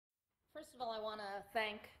First of all, I want to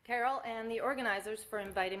thank Carol and the organizers for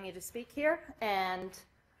inviting me to speak here, and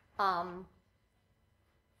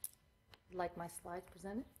like my slides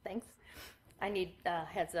presented. Thanks. I need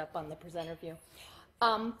heads up on the presenter view.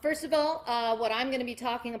 First of all, what I'm going to be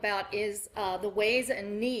talking about is the ways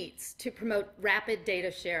and needs to promote rapid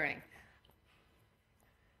data sharing.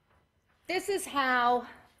 This is how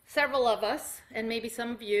several of us, and maybe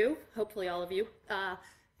some of you, hopefully all of you,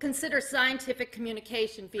 consider scientific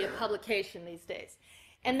communication via publication these days.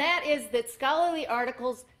 And that is that scholarly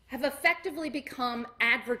articles have effectively become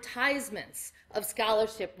advertisements of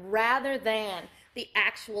scholarship rather than the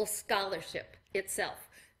actual scholarship itself.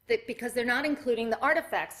 Because they're not including the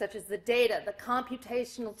artifacts such as the data, the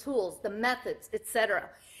computational tools, the methods, etc.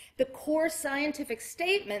 The core scientific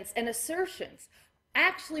statements and assertions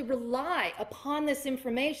actually rely upon this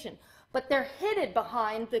information, but they're hidden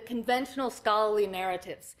behind the conventional scholarly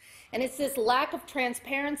narratives. And it's this lack of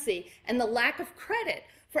transparency and the lack of credit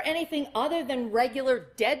for anything other than regular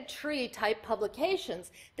dead tree type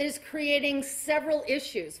publications that is creating several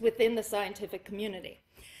issues within the scientific community.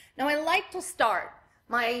 Now, I like to start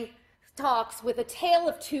my talks with a tale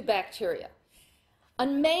of two bacteria.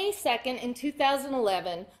 On May 2nd in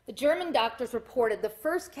 2011, the German doctors reported the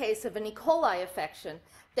first case of an E. coli infection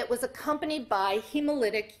that was accompanied by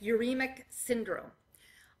hemolytic uremic syndrome.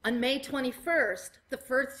 On May 21st, the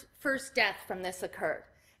first death from this occurred,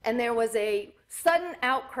 and there was a sudden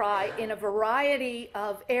outcry in a variety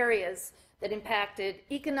of areas that impacted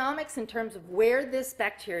economics in terms of where this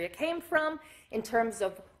bacteria came from, in terms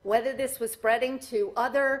of whether this was spreading to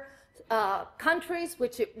other countries,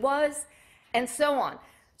 which it was, and so on.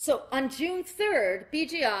 So on June 3rd,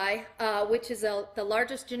 BGI, which is the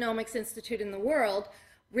largest genomics institute in the world,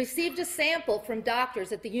 received a sample from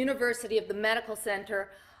doctors at the University of the Medical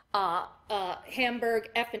Center,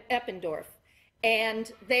 Hamburg-Eppendorf.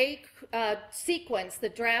 And they sequenced the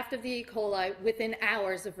draft of the E. coli within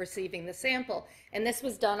hours of receiving the sample. And this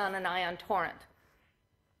was done on an ion torrent.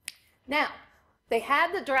 Now, they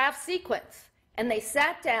had the draft sequence, and they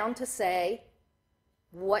sat down to say,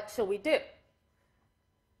 what shall we do?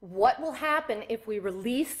 What will happen if we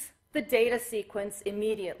release the data sequence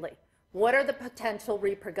immediately? What are the potential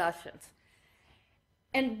repercussions?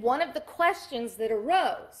 And one of the questions that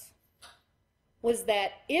arose was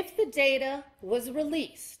that if the data was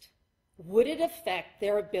released, would it affect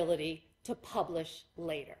their ability to publish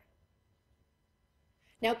later?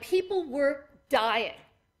 Now, people were dying,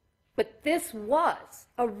 but this was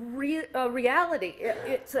a reality.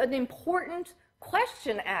 It's an important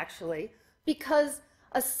question, actually, because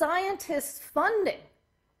a scientist's funding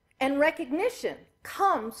and recognition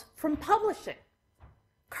comes from publishing.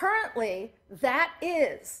 Currently, that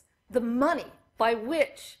is the money by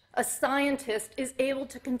which a scientist is able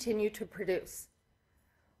to continue to produce.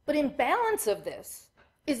 But in balance of this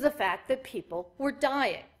is the fact that people were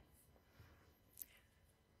dying.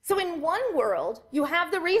 So in one world, you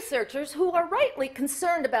have the researchers who are rightly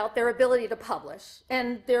concerned about their ability to publish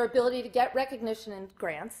and their ability to get recognition and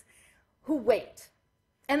grants, who wait.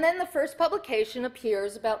 And then the first publication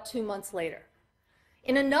appears about 2 months later.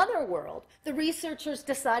 In another world, the researchers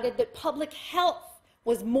decided that public health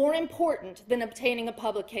was more important than obtaining a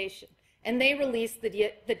publication, and they released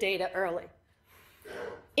the data early.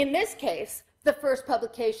 In this case, the first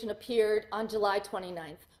publication appeared on July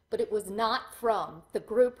 29th, but it was not from the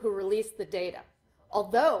group who released the data,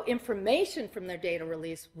 although information from their data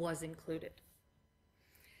release was included.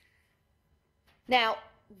 Now,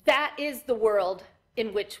 that is the world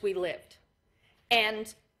in which we lived,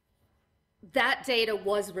 and that data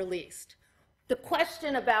was released. The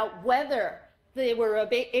question about whether they were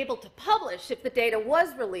able to publish if the data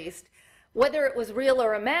was released, whether it was real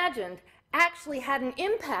or imagined, actually had an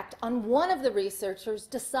impact on one of the researchers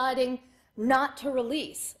deciding not to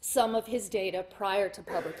release some of his data prior to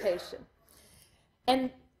publication. And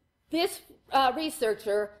this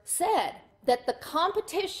researcher said that the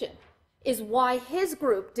competition is why his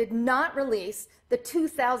group did not release the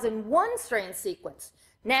 2001 strain sequence.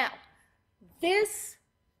 Now, this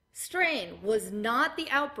strain was not the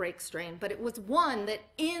outbreak strain, but it was one that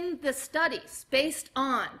in the studies, based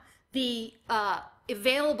on the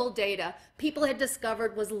available data, people had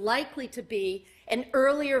discovered was likely to be an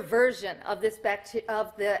earlier version of this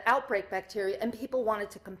of the outbreak bacteria, and people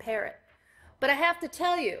wanted to compare it. But I have to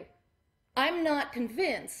tell you, I'm not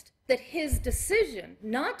convinced that his decision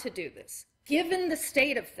not to do this, given the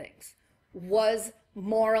state of things, was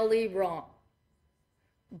morally wrong.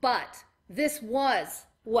 But this was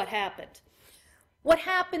what happened. What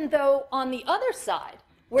happened, though, on the other side,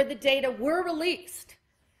 where the data were released,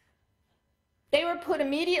 They were put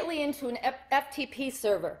immediately into an FTP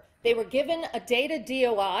server. They were given a data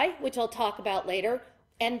DOI, which I'll talk about later,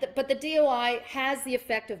 but the DOI has the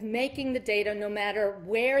effect of making the data, no matter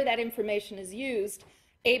where that information is used,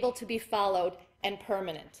 able to be followed and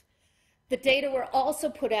permanent. The data were also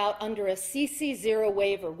put out under a CC0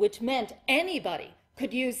 waiver, which meant anybody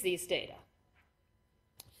could use these data.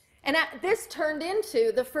 And this turned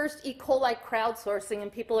into the first E. coli crowdsourcing,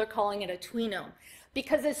 and people are calling it a tweenome.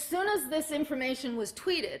 Because as soon as this information was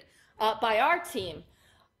tweeted by our team,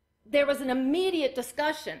 there was an immediate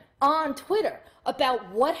discussion on Twitter about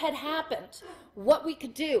what had happened, what we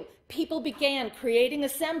could do. People began creating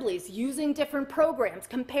assemblies, using different programs,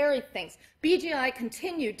 comparing things. BGI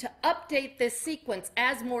continued to update this sequence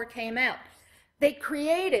as more came out. They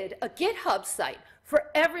created a GitHub site for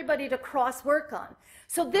everybody to cross-work on.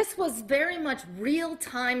 So this was very much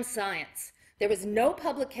real-time science. There was no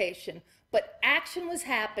publication, but action was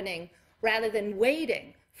happening rather than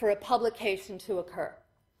waiting for a publication to occur.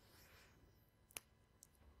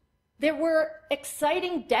 There were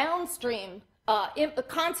exciting downstream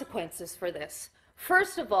consequences for this.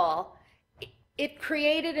 First of all, it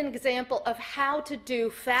created an example of how to do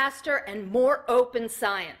faster and more open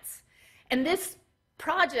science. And this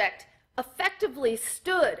project effectively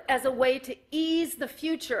stood as a way to ease the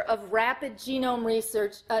future of rapid genome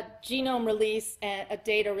research, genome release, and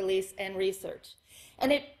data release and research.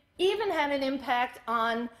 And it even had an impact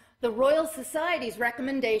on the Royal Society's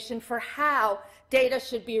recommendation for how data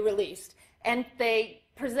should be released. And they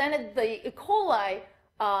presented the E. coli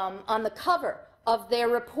on the cover of their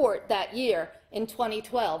report that year in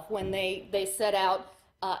 2012 when they set out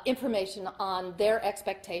information on their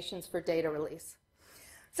expectations for data release.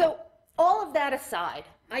 So all of that aside,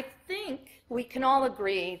 I think we can all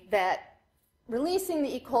agree that releasing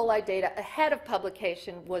the E. coli data ahead of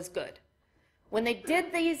publication was good. When they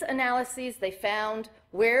did these analyses, they found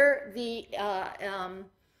where the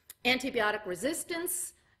antibiotic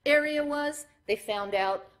resistance area was. They found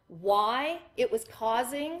out why it was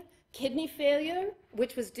causing kidney failure,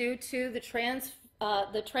 which was due to the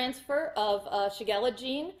transfer of Shigella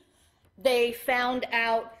gene. They found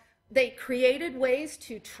out, they created ways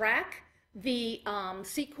to track the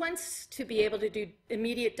sequence to be able to do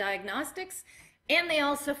immediate diagnostics, and they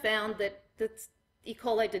also found that the E.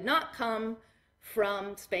 coli did not come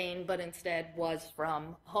from Spain, but instead was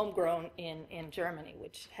from homegrown in Germany,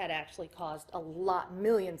 which had actually caused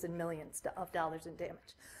millions and millions of dollars in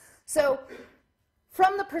damage. So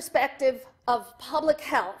from the perspective of public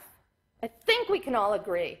health, I think we can all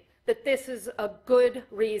agree that this is a good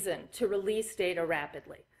reason to release data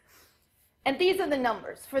rapidly. And these are the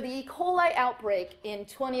numbers. For the E. coli outbreak in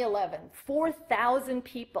 2011, 4,000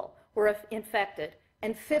 people were infected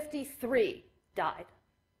and 53 died.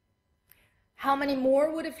 How many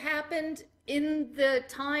more would have happened in the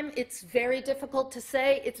time? It's very difficult to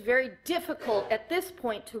say. It's very difficult at this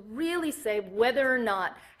point to really say whether or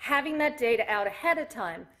not having that data out ahead of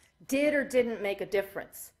time did or didn't make a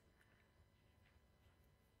difference.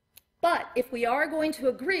 But if we are going to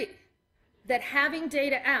agree that having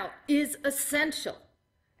data out is essential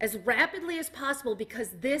as rapidly as possible because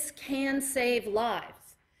this can save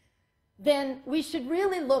lives, then we should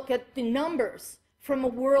really look at the numbers from a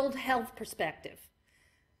World Health perspective.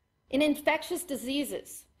 In infectious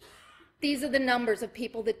diseases, these are the numbers of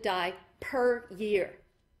people that die per year.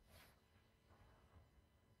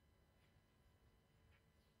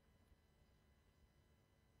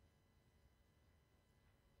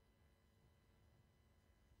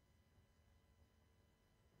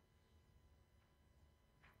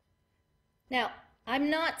 Now, I'm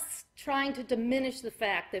not trying to diminish the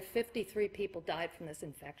fact that 53 people died from this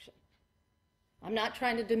infection. I'm not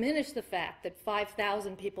trying to diminish the fact that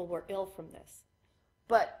 5,000 people were ill from this.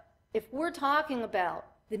 But if we're talking about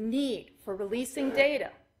the need for releasing data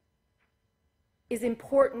is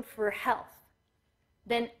important for health,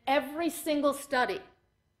 then every single study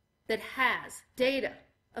that has data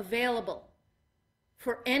available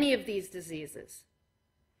for any of these diseases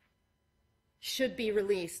should be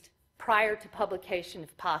released prior to publication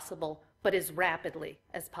if possible, but as rapidly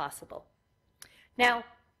as possible. Now,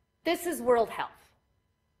 this is World Health.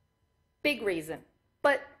 Big reason.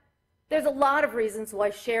 But there's a lot of reasons why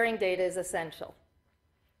sharing data is essential.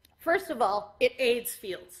 First of all, it aids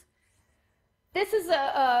fields. This is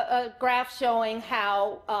a graph showing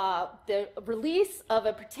how the release of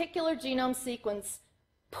a particular genome sequence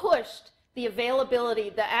pushed the availability,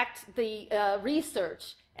 the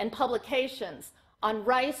research and publications on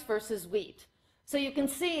rice versus wheat. So you can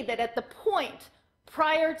see that at the point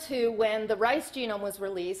prior to when the rice genome was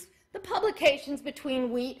released, the publications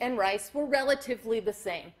between wheat and rice were relatively the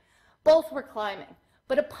same. Both were climbing.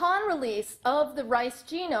 But upon release of the rice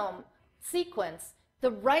genome sequence,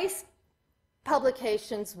 the rice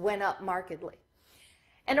publications went up markedly.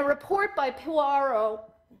 And a report by Piwaro,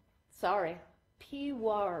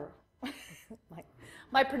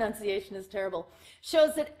 my pronunciation is terrible,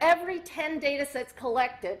 shows that every 10 data sets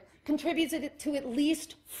collected contributed to at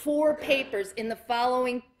least 4 papers in the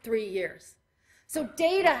following 3 years. So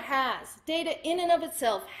data in and of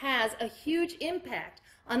itself has a huge impact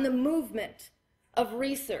on the movement of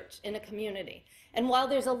research in a community. And while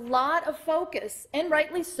there's a lot of focus, and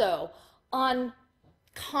rightly so, on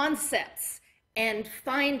concepts and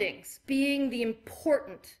findings being the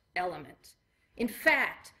important element, in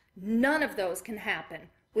fact, none of those can happen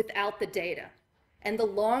without the data. And the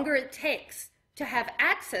longer it takes to have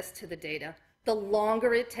access to the data, the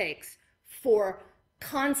longer it takes for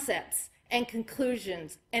concepts and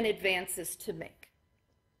conclusions and advances to make.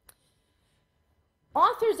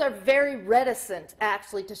 Authors are very reticent,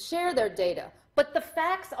 actually, to share their data, but the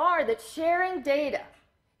facts are that sharing data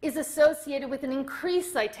is associated with an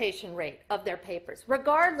increased citation rate of their papers,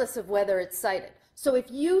 regardless of whether it's cited. So if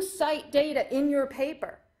you cite data in your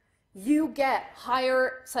paper, you get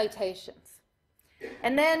higher citations.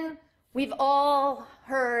 And then we've all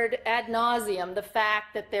heard ad nauseum the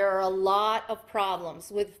fact that there are a lot of problems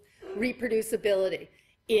with reproducibility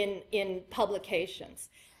in publications.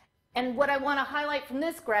 And what I want to highlight from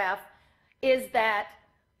this graph is that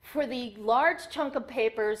for the large chunk of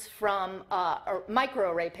papers from or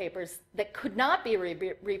microarray papers that could not be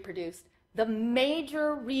reproduced, the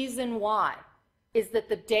major reason why is that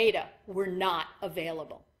the data were not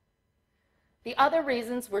available. The other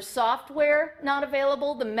reasons were software not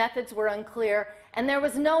available, the methods were unclear, and there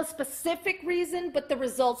was no specific reason, but the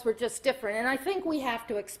results were just different. And I think we have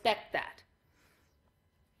to expect that.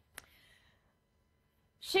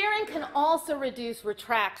 Sharing can also reduce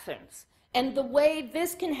retractions. And the way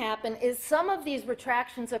this can happen is some of these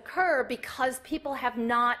retractions occur because people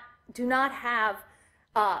do not have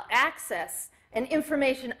access and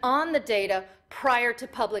information on the data prior to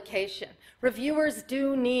publication. Reviewers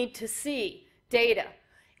do need to see data.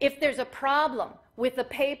 If there's a problem with a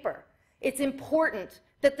paper, it's important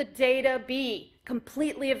that the data be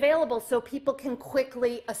completely available so people can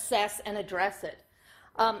quickly assess and address it.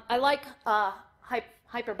 I like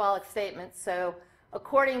hyperbolic statements, so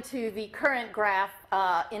according to the current graph,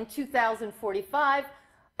 in 2045,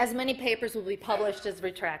 as many papers will be published as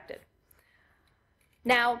retracted.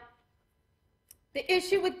 Now, the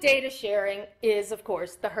issue with data sharing is, of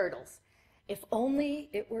course, the hurdles. If only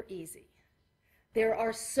it were easy. There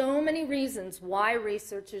are so many reasons why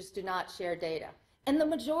researchers do not share data, and the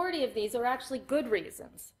majority of these are actually good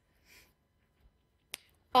reasons.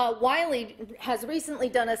 Wiley has recently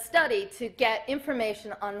done a study to get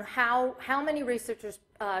information on how many researchers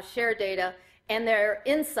share data and their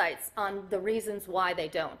insights on the reasons why they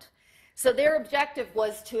don't. So their objective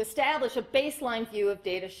was to establish a baseline view of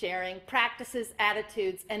data sharing, practices,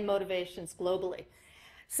 attitudes, and motivations globally.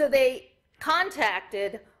 So they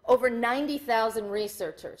contacted over 90,000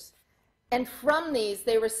 researchers, and from these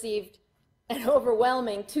they received an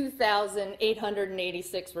overwhelming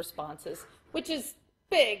 2,886 responses, which is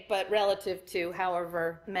big, but relative to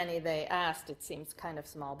however many they asked, it seems kind of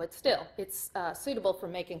small, but still, it's suitable for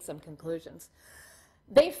making some conclusions.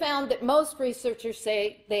 They found that most researchers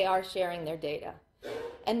say they are sharing their data,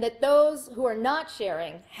 and that those who are not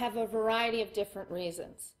sharing have a variety of different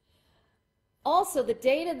reasons. Also, the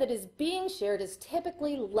data that is being shared is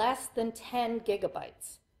typically less than 10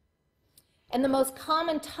 gigabytes. And the most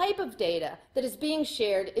common type of data that is being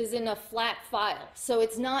shared is in a flat file, so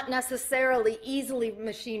it's not necessarily easily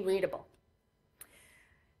machine readable.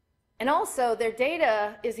 And also, their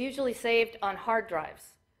data is usually saved on hard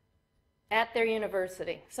drives at their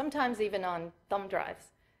university, sometimes even on thumb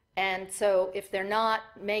drives. And so if they're not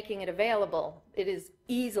making it available, it is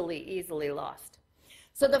easily lost.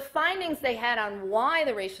 So the findings they had on why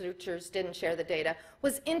the researchers didn't share the data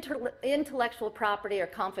was intellectual property or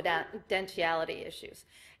confidentiality issues.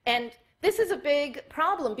 And this is a big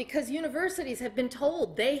problem because universities have been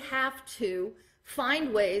told they have to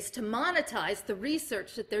find ways to monetize the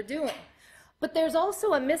research that they're doing. But there's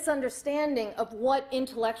also a misunderstanding of what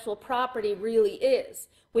intellectual property really is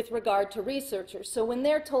with regard to researchers. So when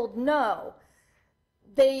they're told no,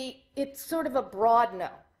 it's sort of a broad no.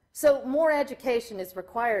 So more education is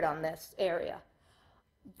required on this area.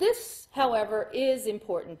 This, however, is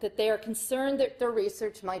important, that they are concerned that their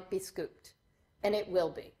research might be scooped, and it will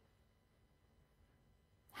be.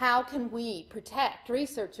 How can we protect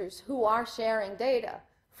researchers who are sharing data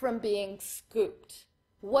from being scooped?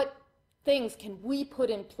 What things can we put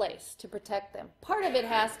in place to protect them? Part of it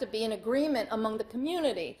has to be an agreement among the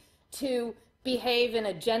community to behave in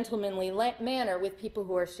a gentlemanly manner with people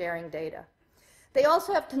who are sharing data. They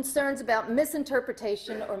also have concerns about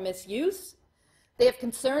misinterpretation or misuse. They have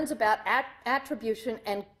concerns about attribution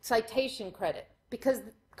and citation credit, because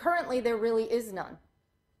currently there really is none.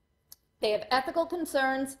 They have ethical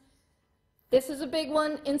concerns. This is a big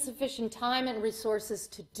one: insufficient time and resources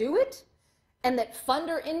to do it, and that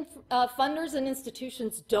funders and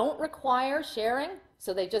institutions don't require sharing,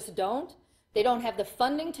 so they just don't. They don't have the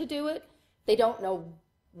funding to do it. They don't know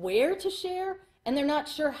where to share, and they're not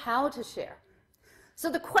sure how to share.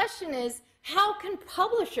 So the question is, how can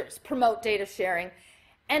publishers promote data sharing,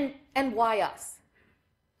 and why us?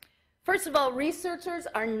 First of all, researchers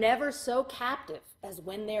are never so captive as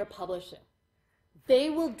when they're publishing. They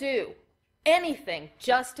will do anything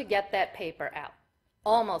just to get that paper out,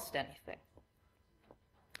 almost anything.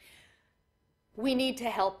 We need to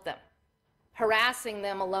help them. Harassing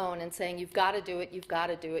them alone and saying, you've got to do it, you've got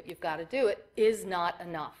to do it, you've got to do it, is not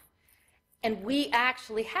enough. And we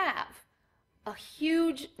actually have a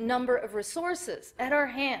huge number of resources at our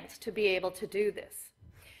hands to be able to do this.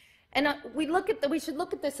 And we should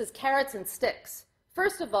look at this as carrots and sticks.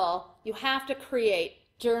 First of all, you have to create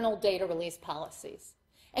journal data release policies.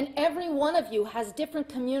 And every one of you has different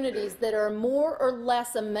communities that are more or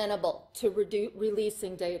less amenable to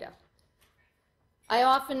releasing data. I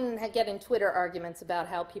often get in Twitter arguments about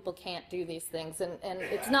how people can't do these things, and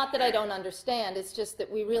it's not that I don't understand, it's just that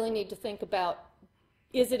we really need to think about,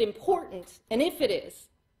 is it important? And if it is,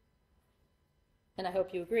 and I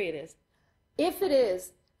hope you agree it is, if it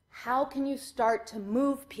is, how can you start to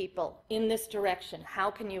move people in this direction? How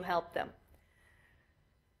can you help them?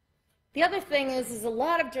 The other thing is a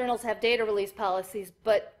lot of journals have data release policies,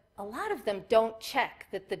 but a lot of them don't check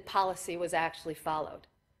that the policy was actually followed.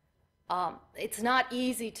 It's not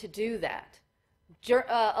easy to do that.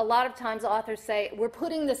 A lot of times authors say, we're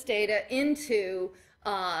putting this data into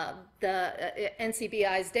the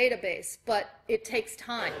NCBI's database, but it takes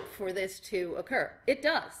time for this to occur. It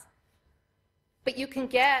does. But you can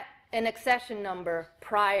get an accession number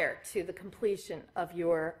prior to the completion of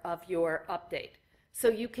your update. So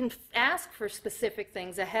you can ask for specific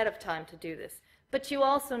things ahead of time to do this, but you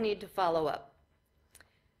also need to follow up.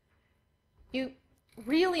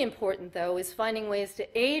 Really important, though, is finding ways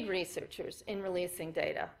to aid researchers in releasing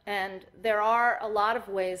data. And there are a lot of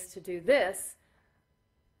ways to do this.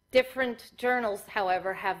 Different journals,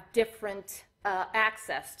 however, have different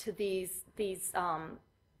access to these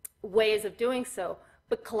ways of doing so.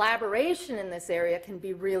 But collaboration in this area can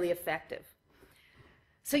be really effective.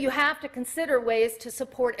 So you have to consider ways to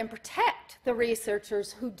support and protect the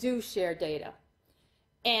researchers who do share data.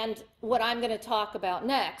 And what I'm going to talk about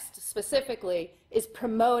next, specifically, is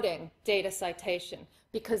promoting data citation,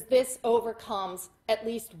 because this overcomes at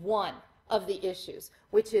least one of the issues,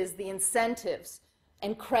 which is the incentives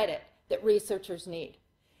and credit that researchers need.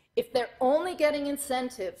 If they're only getting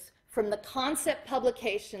incentives from the concept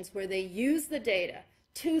publications where they use the data,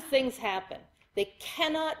 two things happen. They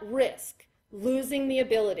cannot risk losing the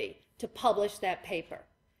ability to publish that paper.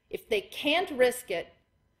 If they can't risk it,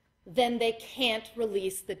 then they can't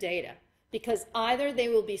release the data, because either they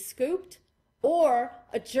will be scooped or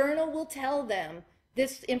a journal will tell them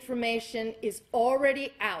this information is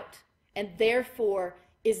already out and therefore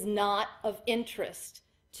is not of interest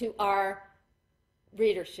to our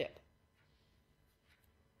readership.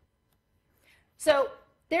 So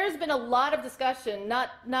there's been a lot of discussion,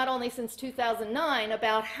 not only since 2009,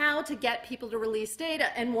 about how to get people to release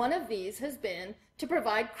data, and one of these has been to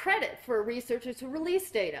provide credit for researchers who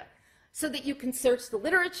release data, so that you can search the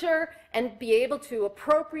literature and be able to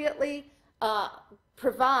appropriately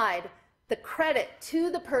provide the credit to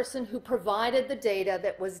the person who provided the data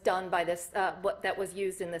that was done by this, that was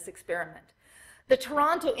used in this experiment. The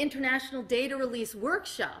Toronto International Data Release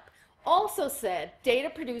Workshop also said data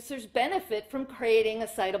producers benefit from creating a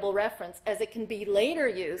citable reference, as it can be later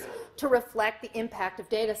used to reflect the impact of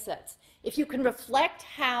data sets. If you can reflect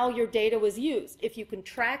how your data was used, if you can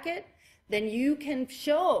track it, then you can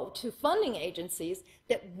show to funding agencies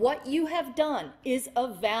that what you have done is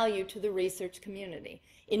of value to the research community,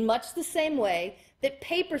 in much the same way that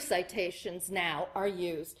paper citations now are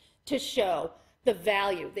used to show the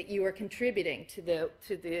value that you are contributing to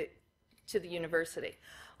the university.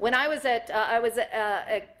 When I was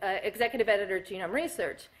executive editor at Genome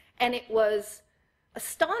Research, and it was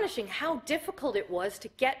astonishing how difficult it was to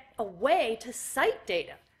get a way to cite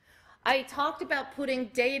data. I talked about putting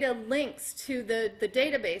data links to the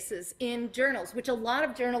databases in journals, which a lot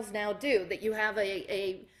of journals now do, that you have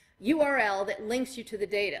a URL that links you to the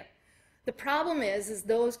data. The problem is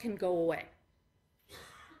those can go away.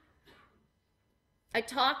 I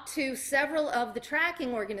talked to several of the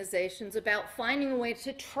tracking organizations about finding a way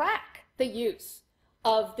to track the use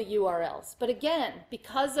of the URLs. But again,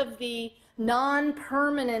 because of the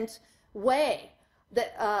non-permanent way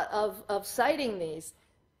that, of citing these,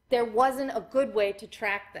 there wasn't a good way to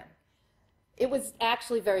track them. It was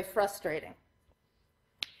actually very frustrating.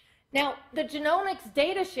 Now, the genomics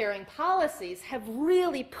data sharing policies have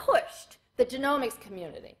really pushed the genomics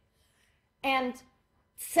community. And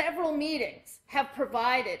several meetings have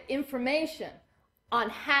provided information on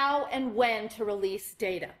how and when to release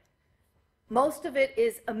data. Most of it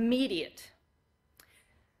is immediate.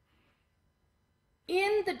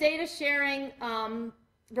 In the data sharing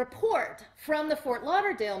report from the Fort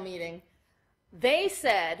Lauderdale meeting, they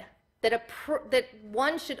said that, that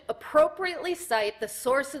one should appropriately cite the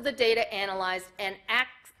source of the data analyzed and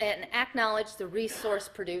acknowledge the resource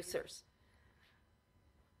producers.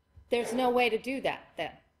 There's no way to do that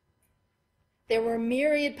then. There were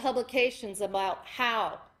myriad publications about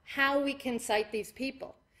how we can cite these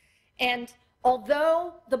people. And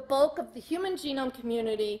although the bulk of the human genome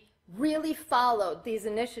community really followed these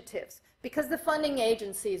initiatives because the funding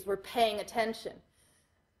agencies were paying attention,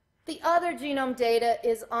 the other genome data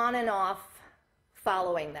is on and off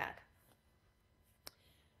following that.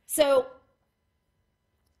 So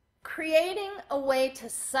creating a way to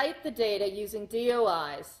cite the data using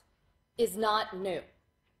DOIs is not new.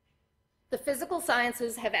 The physical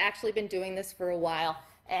sciences have actually been doing this for a while,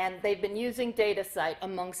 and they've been using DataCite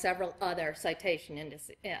among several other citation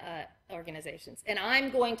organizations. And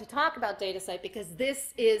I'm going to talk about DataCite because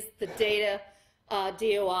this is the data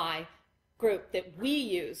DOI group that we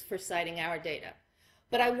use for citing our data.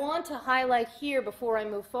 But I want to highlight here before I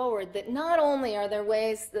move forward that not only are there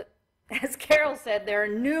ways that, as Carol said, there are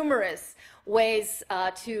numerous ways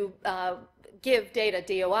to give data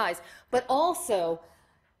DOIs, but also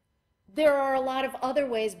there are a lot of other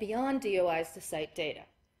ways beyond DOIs to cite data.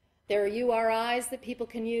 There are URIs that people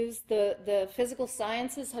can use. The physical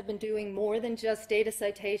sciences have been doing more than just data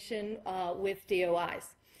citation with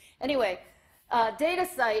DOIs. Anyway,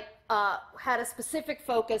 DataCite had a specific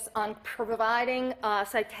focus on providing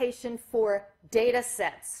citation for data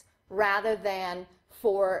sets rather than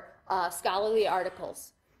for scholarly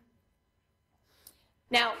articles.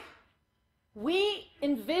 Now, we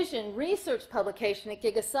envision research publication at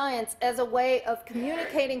GigaScience as a way of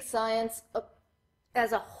communicating science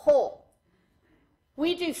as a whole.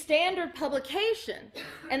 We do standard publication,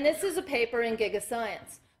 and this is a paper in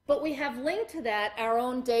GigaScience, but we have linked to that our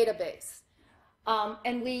own database.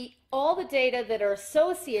 And all the data that are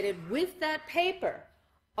associated with that paper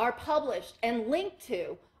are published and linked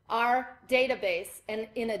to our database and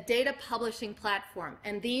in a data publishing platform.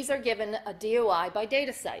 And these are given a DOI by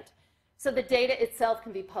DataCite. So the data itself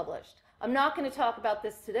can be published. I'm not going to talk about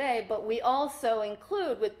this today, but we also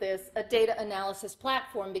include with this a data analysis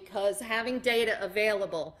platform because having data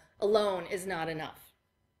available alone is not enough.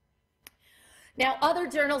 Now, other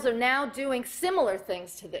journals are now doing similar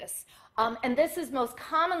things to this. And this is most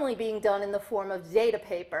commonly being done in the form of data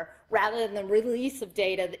paper rather than the release of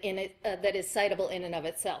data that is citable in and of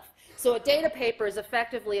itself. So a data paper is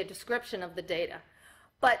effectively a description of the data.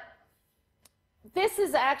 But this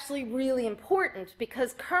is actually really important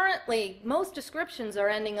because currently most descriptions are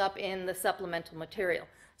ending up in the supplemental material.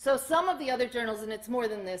 So some of the other journals, and it's more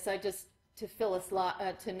than this, to fill a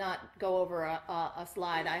slide, to not go over a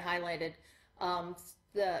slide, I highlighted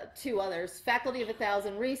the two others. Faculty of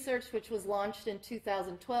 1,000 Research, which was launched in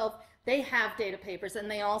 2012, they have data papers, and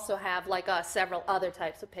they also have, like us, several other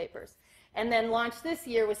types of papers. And then launched this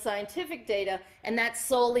year with Scientific Data, and that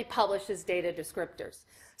solely publishes data descriptors.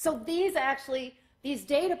 So these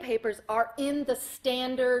data papers are in the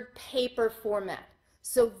standard paper format.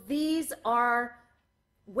 So these are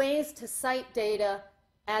ways to cite data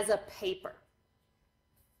as a paper.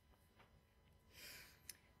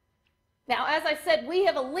 Now, as I said, we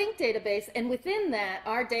have a linked database, and within that,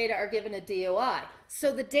 our data are given a DOI.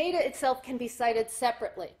 So the data itself can be cited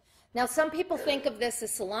separately. Now, some people think of this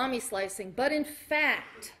as salami slicing, but in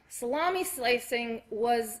fact, salami slicing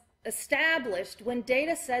was established when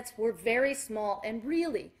data sets were very small and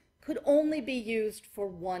really could only be used for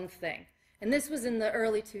one thing. And this was in the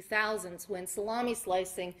early 2000s when salami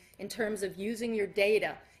slicing, in terms of using your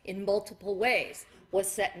data in multiple ways, was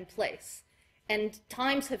set in place. And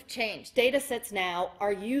times have changed. Data sets now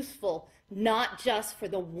are useful not just for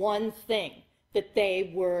the one thing that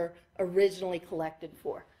they were originally collected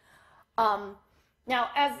for. Now,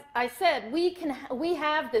 as I said, we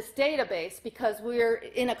have this database because we're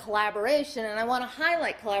in a collaboration, and I want to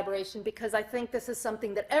highlight collaboration because I think this is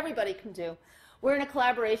something that everybody can do. We're in a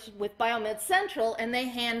collaboration with Biomed Central, and they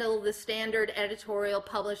handle the standard editorial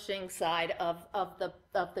publishing side of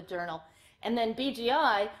the journal. And then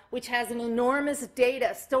BGI, which has an enormous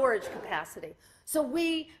data storage capacity. So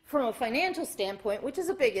we, from a financial standpoint, which is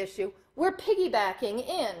a big issue, we're piggybacking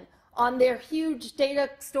in on their huge data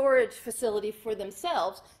storage facility for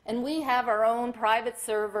themselves, and we have our own private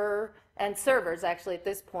server and servers, actually, at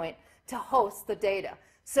this point, to host the data.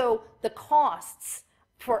 So the costs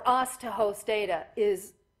for us to host data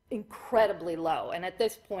is incredibly low, and at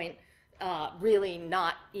this point, really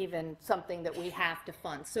not even something that we have to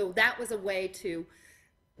fund. So that was a way to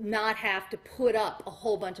not have to put up a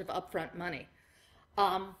whole bunch of upfront money.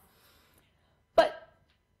 But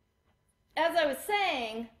as I was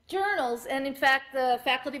saying, journals, and in fact the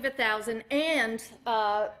Faculty of 1000 and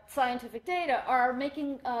Scientific Data are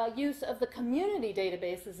making use of the community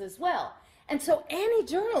databases as well. And so any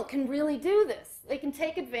journal can really do this. They can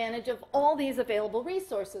take advantage of all these available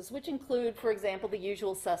resources, which include, for example, the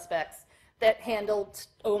usual suspects that handle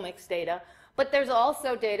omics data. But there's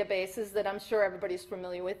also databases that I'm sure everybody's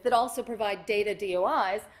familiar with that also provide data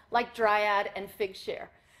DOIs, like Dryad and Figshare.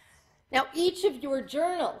 Now, each of your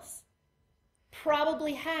journals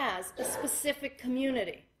probably has a specific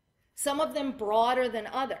community, some of them broader than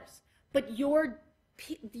others. But your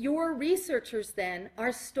researchers then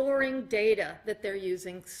are storing data that they're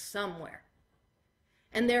using somewhere.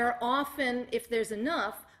 And there are often, if there's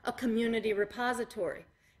enough, a community repository.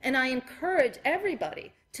 And I encourage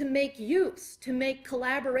everybody to make use, to make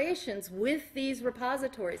collaborations with these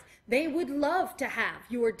repositories. They would love to have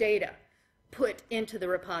your data put into the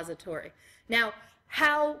repository. Now,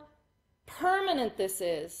 how permanent this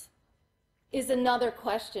is another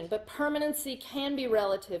question, but permanency can be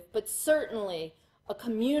relative, but certainly a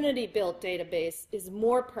community-built database is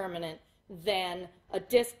more permanent than a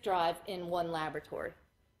disk drive in one laboratory.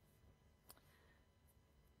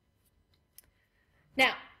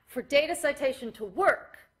 Now, for data citation to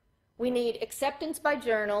work, we need acceptance by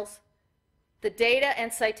journals, the data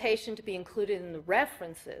and citation to be included in the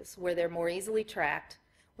references where they're more easily tracked.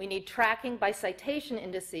 We need tracking by citation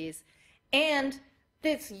indices, and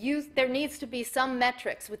there needs to be some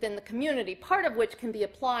metrics within the community, part of which can be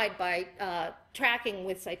applied by tracking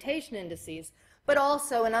with citation indices, but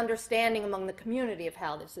also an understanding among the community of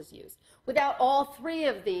how this is used. Without all three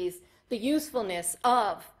of these, the usefulness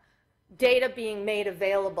of data being made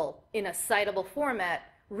available in a citable format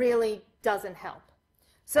really doesn't help.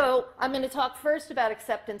 So I'm going to talk first about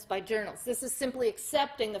acceptance by journals. This is simply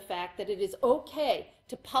accepting the fact that it is okay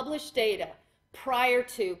to publish data prior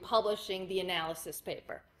to publishing the analysis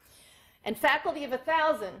paper. And Faculty of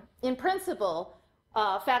 1000, in principle,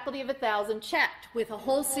 Faculty of 1000 checked with a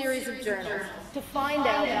whole series of journals to find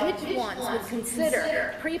out which ones would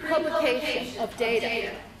consider pre-publication of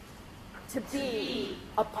data to be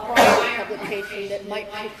a prior publication that might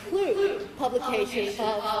preclude publication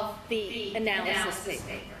of the analysis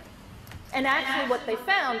paper. And actually what they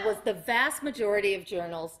found was the vast majority of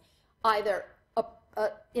journals either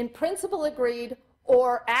in principle agreed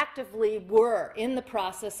or actively were in the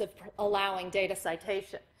process of allowing data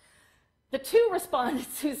citation. The two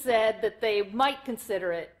respondents who said that they might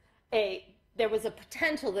consider it there was a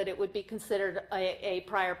potential that it would be considered a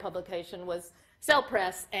prior publication was Cell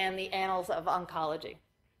Press and the Annals of Oncology.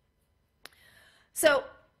 So,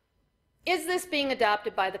 is this being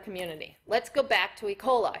adopted by the community? Let's go back to E.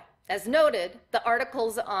 coli. As noted, the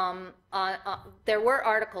articles there were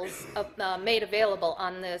articles made available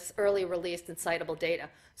on this early released and citable data.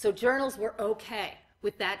 So journals were okay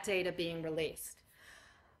with that data being released.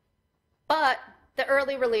 But the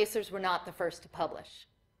early releasers were not the first to publish.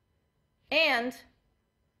 And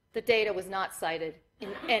the data was not cited in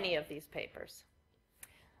any of these papers.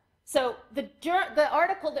 So the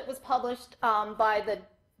article that was published by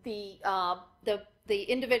the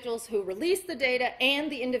individuals who released the data and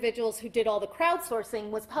the individuals who did all the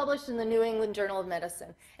crowdsourcing was published in the New England Journal of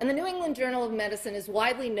Medicine. And the New England Journal of Medicine is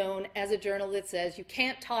widely known as a journal that says you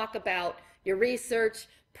can't talk about your research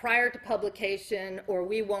prior to publication or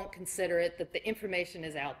we won't consider it, that the information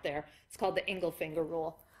is out there. It's called the Engelfinger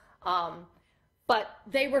rule. But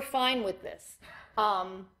they were fine with this.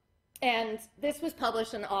 And this was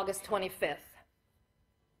published on August 25th.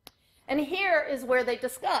 And here is where they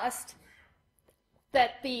discussed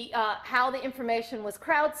that how the information was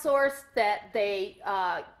crowdsourced, that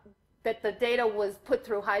that the data was put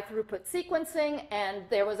through high throughput sequencing, and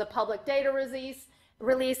there was a public data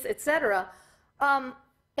release, etc.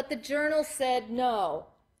 But the journal said no.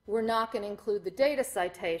 we're not going to include the data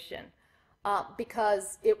citation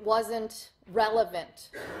because it wasn't relevant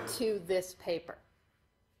to this paper.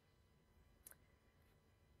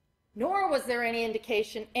 Nor was there any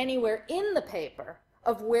indication anywhere in the paper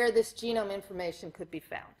of where this genome information could be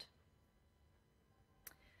found.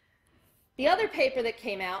 The other paper that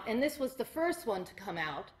came out, and this was the first one to come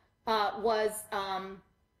out, was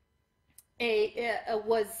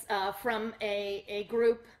from a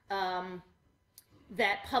group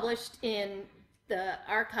that published in the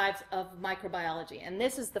Archives of Microbiology. And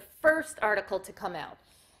this is the first article to come out.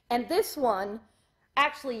 And this one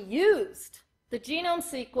actually used the genome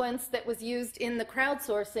sequence that was used in the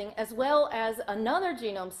crowdsourcing, as well as another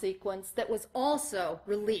genome sequence that was also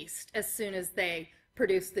released as soon as they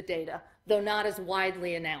produced the data, though not as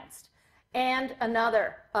widely announced, and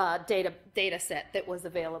another data set that was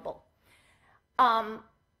available.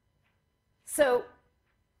 So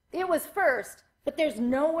it was first, but there's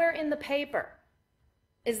nowhere in the paper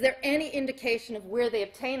is there any indication of where they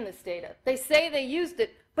obtained this data. They say they used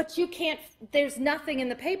it, but you can't, there's nothing in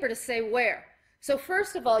the paper to say where. So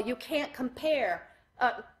first of all, you can't compare,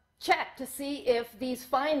 check to see if these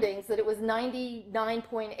findings, that it was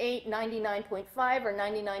 99.8, 99.5, or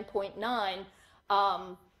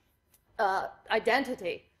 99.9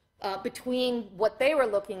 identity between what they were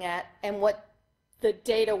looking at and what the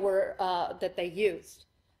data were that they used.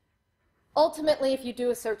 Ultimately, if you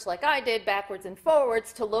do a search like I did, backwards and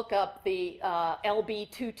forwards, to look up the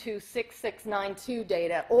LB226692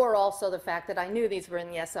 data, or also the fact that I knew these were in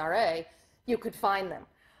the SRA, you could find them.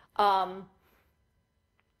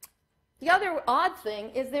 The other odd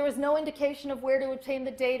thing is there was no indication of where to obtain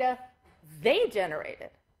the data they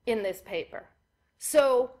generated in this paper.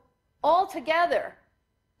 So altogether,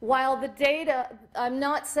 while the data, I'm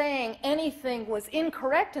not saying anything was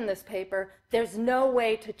incorrect in this paper, there's no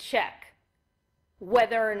way to check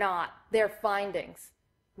whether or not their findings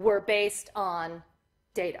were based on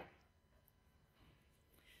data.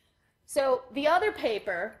 So the other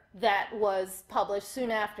paper that was published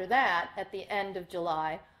soon after that, at the end of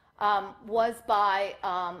July, was by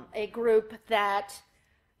a group that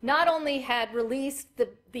not only had released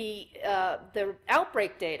the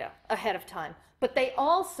outbreak data ahead of time, but they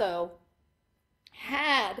also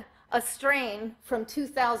had a strain from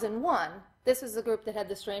 2001. This is a group that had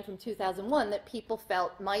the strain from 2001 that people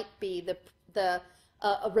felt might be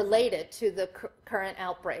related to the current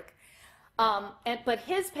outbreak. But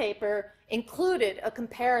his paper included a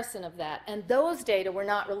comparison of that, and those data were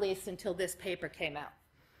not released until this paper came out.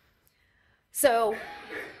 So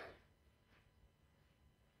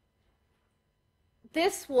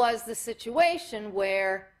this was the situation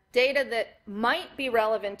where data that might be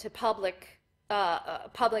relevant to public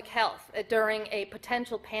health during a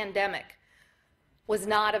potential pandemic was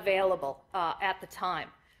not available at the time.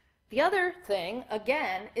 The other thing,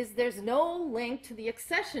 again, is there's no link to the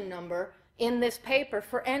accession number in this paper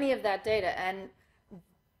for any of that data. And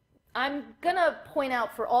I'm going to point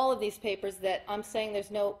out for all of these papers that I'm saying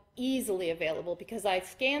there's no easily available, because I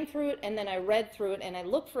scanned through it and then I read through it and I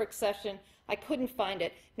looked for accession. I couldn't find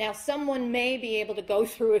it. Now, someone may be able to go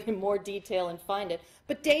through it in more detail and find it,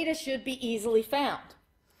 but data should be easily found.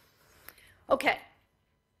 Okay.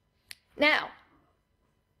 Now,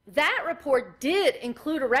 that report did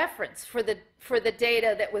include a reference for the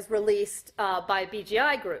data that was released by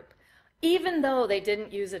BGI Group, even though they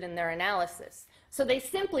didn't use it in their analysis. So they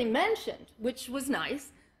simply mentioned, which was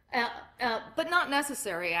nice, but not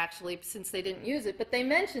necessary actually, since they didn't use it, but they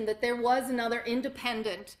mentioned that there was another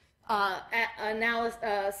independent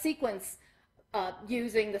sequence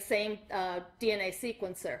using the same DNA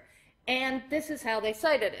sequencer. And this is how they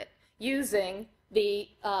cited it, using the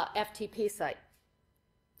FTP site.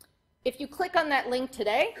 If you click on that link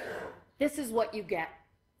today, this is what you get.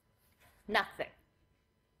 Nothing.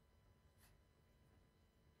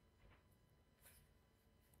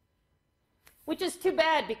 Which is too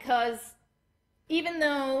bad, because even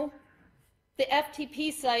though the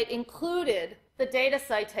FTP site included the data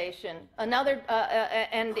citation, and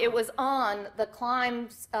it was on the Climb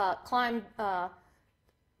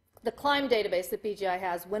database that BGI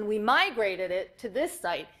has, when we migrated it to this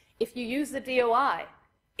site, if you use the DOI,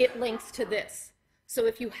 it links to this. So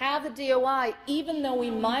if you have the DOI, even though we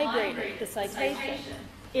migrated the citation,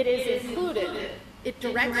 it is included. It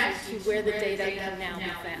directs you to where the data can now be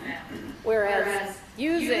found. Whereas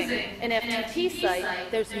using an FTP site,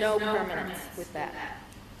 there's no permanence with that.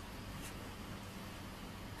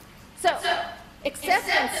 So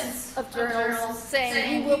Acceptance of journals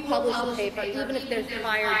saying we will publish a paper even if there's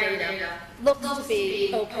prior data looks to be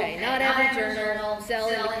okay. Not every journal, Zell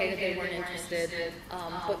indicated they weren't interested,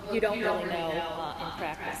 but you don't really know in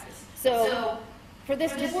practice. So for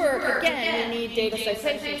this to work, again, you need data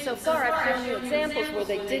citation. So far, I've shown you examples where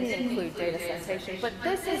they didn't include data citation, but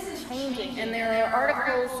this is changing, and there are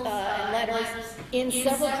articles and letters in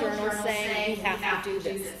several journals saying we have to do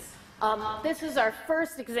this. This is our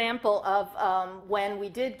first example of when we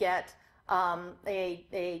did get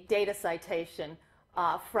a data citation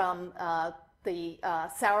from the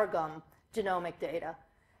sour gum genomic data.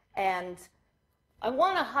 And I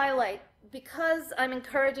want to highlight, because I'm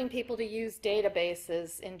encouraging people to use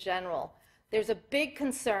databases in general, there's a big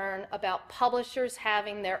concern about publishers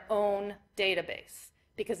having their own database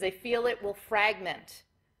because they feel it will fragment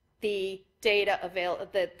the data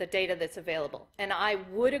the data that's available. And I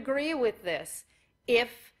would agree with this if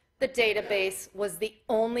the database was the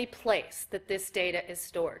only place that this data is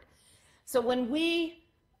stored. So when we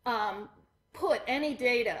put any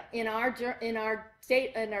data in our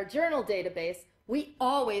journal database, we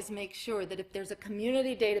always make sure that if there's a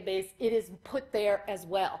community database, it is put there as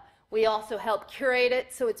well. We also help curate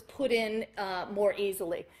it so it's put in more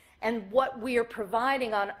easily. And what we are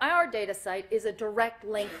providing on our data site is a direct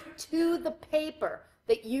link to the paper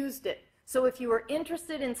that used it. So if you are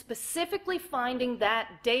interested in specifically finding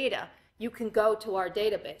that data, you can go to our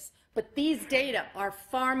database. But these data are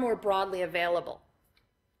far more broadly available.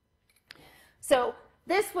 So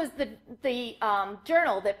this was the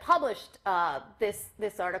journal that published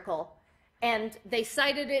this article, and they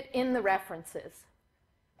cited it in the references.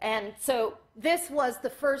 And so this was the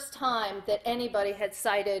first time that anybody had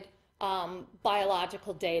cited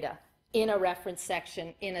biological data in a reference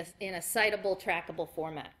section in a citable, trackable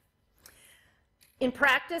format. In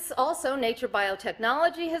practice, also, Nature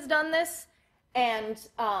Biotechnology has done this, and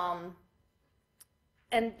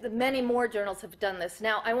many more journals have done this.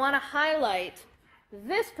 Now, I want to highlight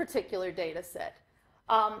this particular data set.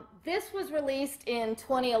 This was released in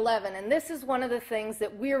 2011, and this is one of the things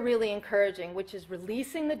that we're really encouraging, which is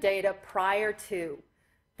releasing the data prior to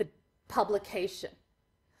the publication.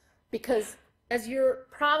 Because, as you're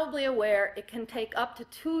probably aware, it can take up to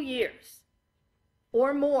 2 years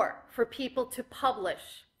or more for people to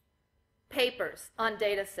publish papers on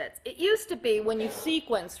data sets. It used to be when you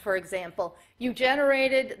sequenced, for example, you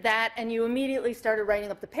generated that and you immediately started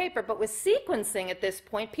writing up the paper. But with sequencing at this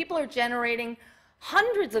point, people are generating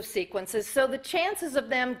hundreds of sequences, so the chances of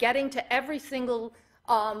them getting to every single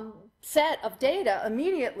set of data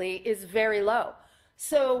immediately is very low.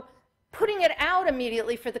 So putting it out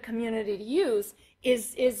immediately for the community to use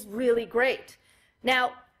is really great.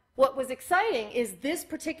 Now, what was exciting is this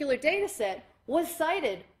particular data set was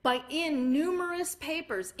cited in numerous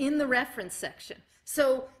papers in the reference section.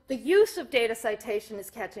 So the use of data citation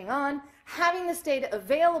is catching on. Having this data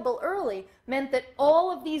available early meant that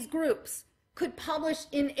all of these groups could publish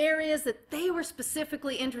in areas that they were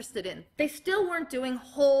specifically interested in. They still weren't doing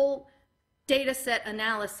whole data set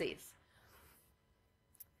analyses.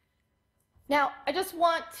 Now, I just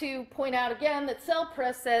want to point out again that Cell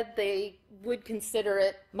Press said they would consider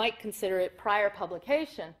it, might consider it prior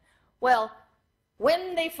publication. Well,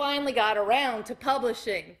 when they finally got around to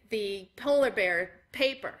publishing the polar bear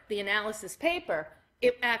paper, the analysis paper,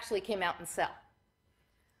 it actually came out in Cell.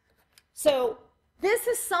 So this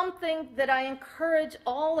is something that I encourage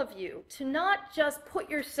all of you to not just put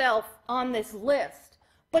yourself on this list,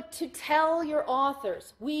 but to tell your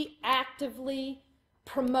authors, we actively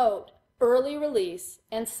promote early release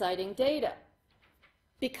and citing data.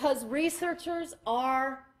 Because researchers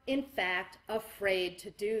are, in fact, afraid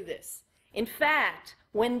to do this. In fact,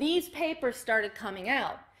 when these papers started coming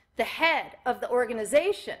out, the head of the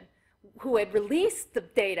organization who had released the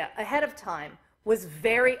data ahead of time was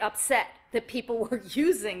very upset that people were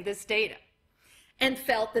using this data and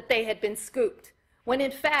felt that they had been scooped, when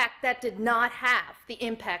in fact that did not have the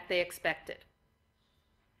impact they expected.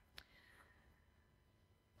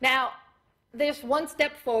 Now, there's one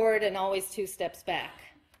step forward and always 2 steps back.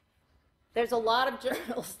 There's a lot of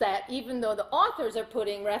journals that, even though the authors are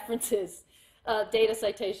putting references, data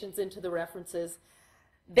citations into the references,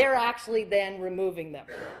 they're actually then removing them.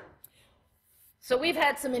 So we've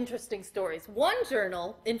had some interesting stories. One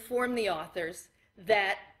journal informed the authors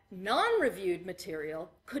that non-reviewed material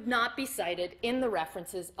could not be cited in the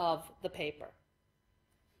references of the paper.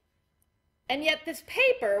 And yet this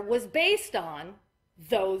paper was based on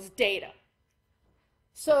those data.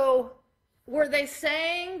 So were they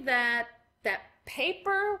saying that that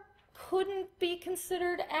paper couldn't be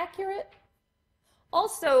considered accurate?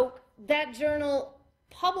 Also, that journal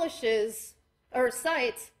publishes or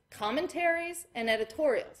cites commentaries and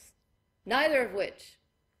editorials, neither of which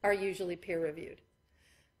are usually peer-reviewed.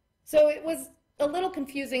 So it was a little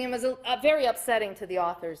confusing and was very upsetting to the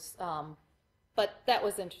authors, but that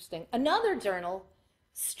was interesting. Another journal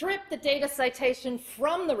stripped the data citation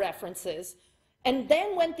from the references and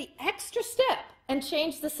then went the extra step and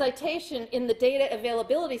changed the citation in the data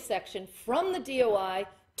availability section from the DOI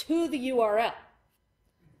to the URL.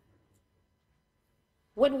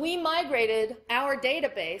 When we migrated our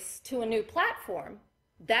database to a new platform,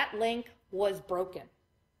 that link was broken.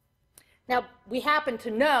 Now, we happen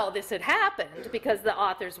to know this had happened because the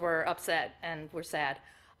authors were upset and were sad.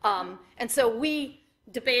 And so we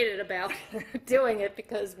debated about doing it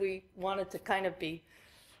because we wanted to kind of be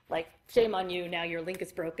like, shame on you, now your link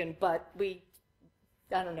is broken. But we,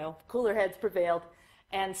 I don't know, cooler heads prevailed.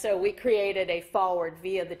 And so we created a forward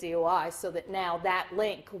via the DOI so that now that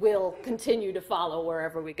link will continue to follow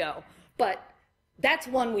wherever we go. But that's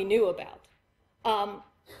one we knew about.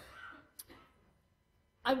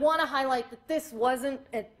 I want to highlight that this wasn't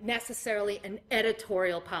necessarily an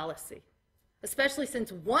editorial policy, especially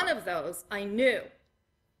since one of those I knew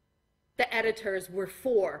the editors were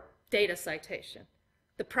for data citation.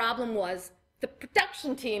 The problem was the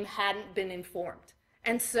production team hadn't been informed.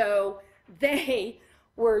 And so they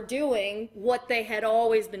were doing what they had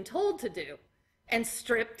always been told to do and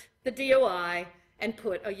stripped the DOI and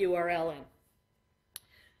put a URL in.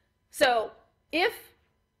 So if,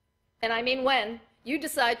 and I mean when, you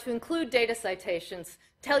decide to include data citations,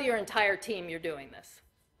 tell your entire team you're doing this.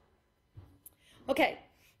 Okay,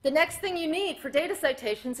 the next thing you need for data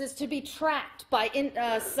citations is to be tracked by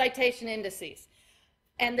citation indices.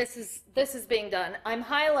 And this is being done. I'm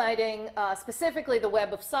highlighting specifically the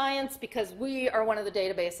Web of Science because we are one of the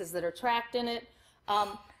databases that are tracked in it.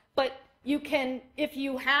 But you can, if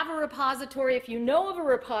you have a repository, if you know of a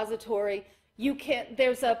repository, you can,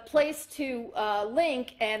 there's a place to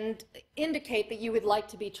link and indicate that you would like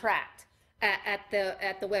to be tracked at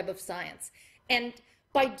the Web of Science. And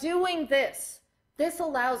by doing this, this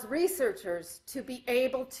allows researchers to be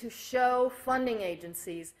able to show funding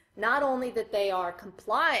agencies not only that they are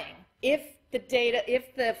complying if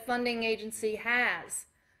the funding agency has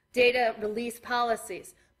data release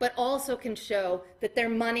policies, but also can show that their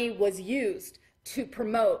money was used to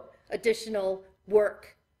promote additional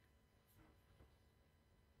work.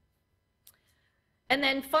 And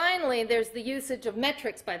then finally, there's the usage of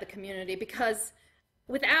metrics by the community, because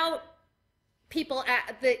without people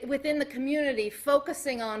within the community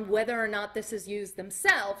focusing on whether or not this is used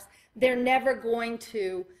themselves, they're never going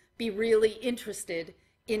to be really interested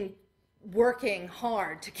in working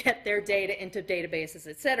hard to get their data into databases,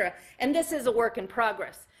 et cetera. And this is a work in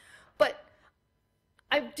progress. But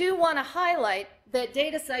I do want to highlight that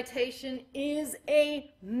data citation is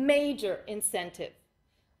a major incentive.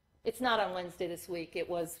 It's not on Wednesday this week. It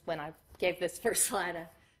was when I gave this first slide. I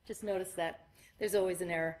just noticed that. There's always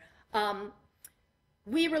an error.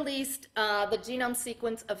 We released the genome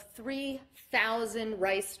sequence of 3,000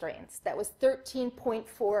 rice strains. That was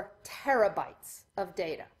 13.4 terabytes of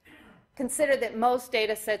data. Consider that most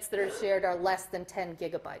data sets that are shared are less than 10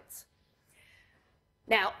 gigabytes.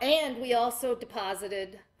 Now, and we also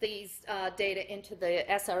deposited these data into the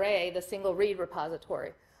SRA, the single read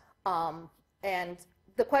repository. And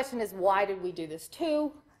the question is, why did we do this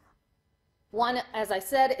too? One, as I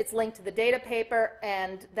said, it's linked to the data paper,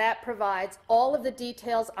 and that provides all of the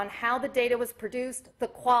details on how the data was produced, the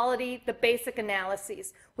quality, the basic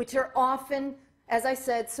analyses, which are often, as I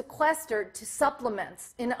said, sequestered to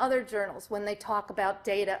supplements in other journals when they talk about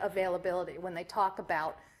data availability, when they talk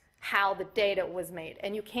about how the data was made.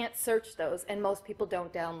 And you can't search those, and most people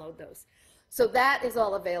don't download those. So that is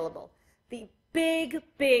all available. The big,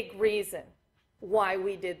 big reason why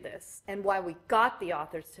we did this and why we got the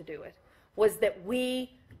authors to do it was that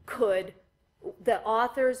the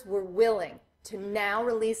authors were willing to now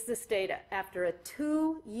release this data after a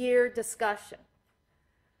 2-year discussion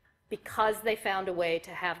because they found a way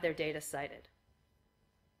to have their data cited.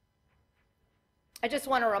 I just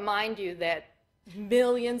want to remind you that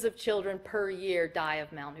millions of children per year die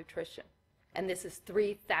of malnutrition, and this is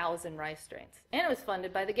 3,000 rice strains. And it was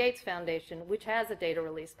funded by the Gates Foundation, which has a data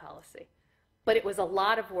release policy. But it was a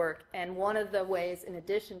lot of work, and one of the ways, in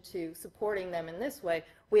addition to supporting them in this way,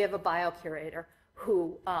 we have a biocurator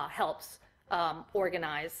who helps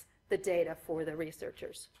organize the data for the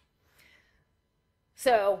researchers.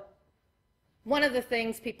 So one of the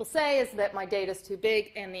things people say is that my data is too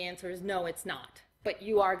big, and the answer is no, it's not. But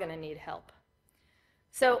you are going to need help.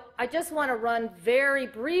 So I just want to run very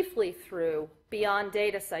briefly through beyond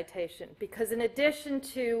data citation, because in addition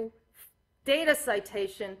to data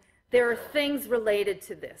citation, there are things related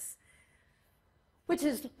to this, which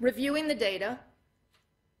is reviewing the data,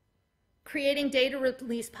 creating data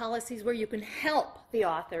release policies where you can help the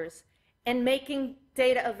authors, and making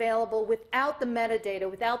data available without the metadata,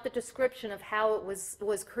 without the description of how it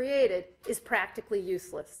was created, is practically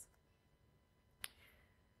useless.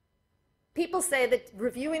 People say that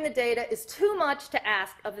reviewing the data is too much to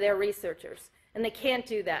ask of their researchers, and they can't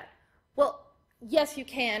do that. Well, yes, you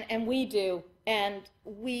can, and we do, and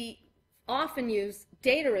we often use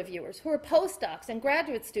data reviewers who are postdocs and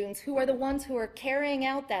graduate students who are the ones who are carrying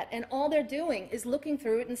out that, and all they're doing is looking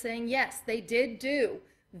through it and saying, yes, they did do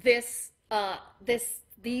this,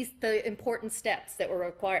 the important steps that were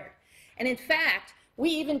required. And in fact, we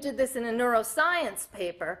even did this in a neuroscience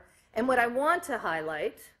paper, and what I want to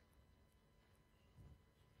highlight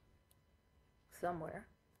somewhere,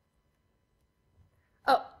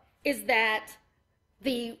 is that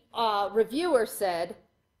the reviewer said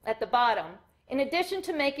at the bottom, in addition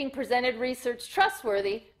to making presented research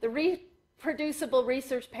trustworthy, the reproducible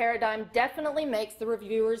research paradigm definitely makes the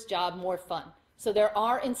reviewer's job more fun. So there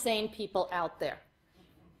are insane people out there.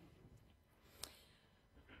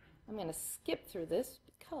 I'm going to skip through this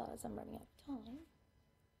because I'm running out of time.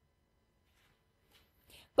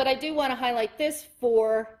 But I do want to highlight this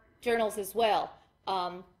for journals as well,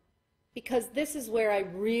 because this is where I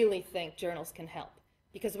really think journals can help.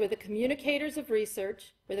 Because we're the communicators of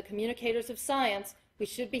research, we're the communicators of science, we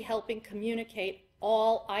should be helping communicate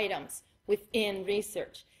all items within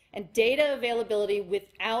research. And data availability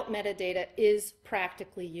without metadata is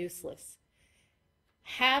practically useless.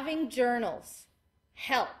 Having journals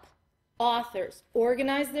help authors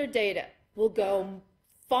organize their data will go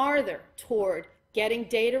farther toward getting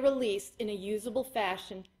data released in a usable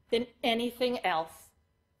fashion than anything else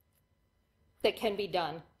that can be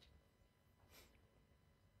done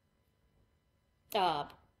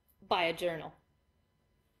by a journal.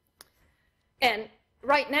 And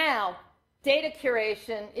right now, data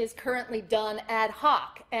curation is currently done ad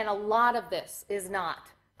hoc, and a lot of this is not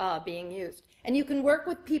being used. And you can work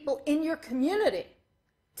with people in your community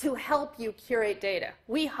to help you curate data.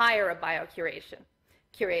 We hire a biocuration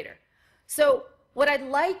curator. So what I'd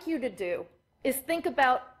like you to do is think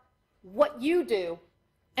about what you do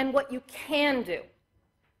and what you can do.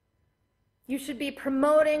 You should be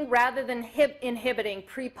promoting rather than inhibiting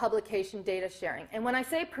pre-publication data sharing. And when I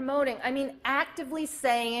say promoting, I mean actively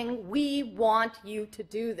saying, we want you to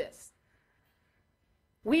do this.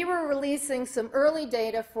 We were releasing some early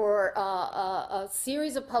data for a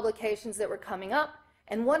series of publications that were coming up,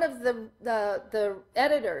 and one of the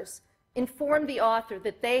editors informed the author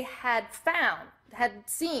that they had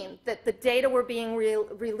seen that the data were being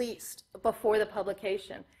released before the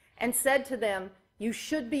publication, and said to them, you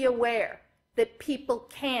should be aware that people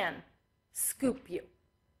can scoop you.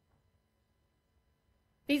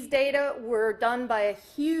 These data were done by a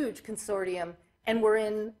huge consortium and were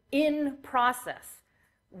in process.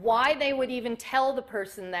 Why they would even tell the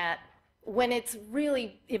person that when it's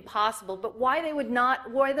really impossible, but why they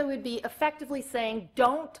would be effectively saying,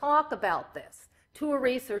 don't talk about this to a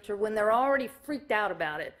researcher when they're already freaked out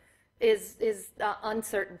about it is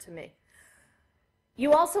uncertain to me.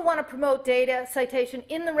 You also want to promote data citation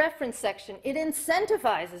in the reference section. It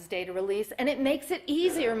incentivizes data release, and it makes it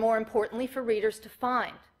easier, more importantly, for readers to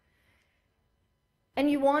find. And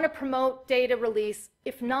you want to promote data release,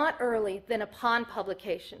 if not early, then upon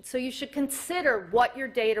publication. So you should consider what your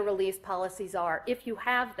data release policies are, if you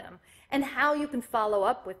have them, and how you can follow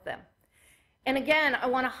up with them. And again, I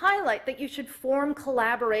want to highlight that you should form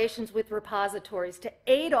collaborations with repositories to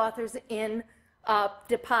aid authors in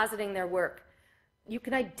depositing their work. You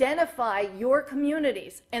can identify your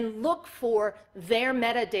communities and look for their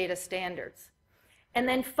metadata standards. And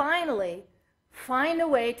then finally, find a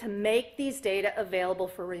way to make these data available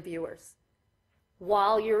for reviewers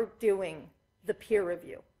while you're doing the peer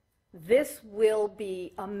review. This will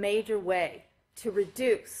be a major way to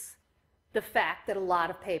reduce the fact that a lot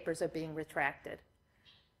of papers are being retracted.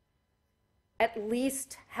 At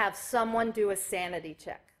least have someone do a sanity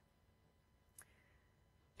check.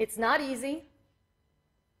 It's not easy,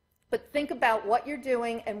 but think about what you're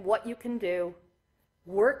doing and what you can do.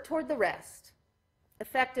 Work toward the rest.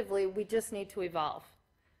 Effectively, we just need to evolve.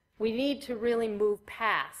 We need to really move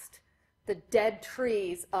past the dead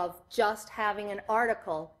trees of just having an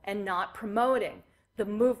article and not promoting the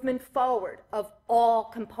movement forward of all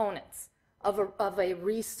components of a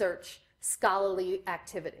research scholarly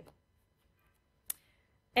activity.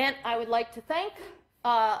 And I would like to thank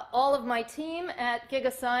all of my team at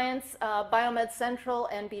GigaScience, Biomed Central,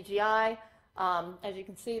 and BGI. As you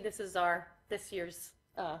can see, this is this year's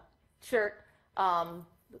shirt.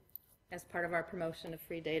 as part of our promotion of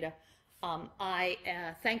free data. I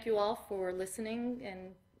thank you all for listening,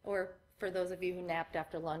 and or for those of you who napped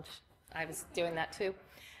after lunch, I was doing that too.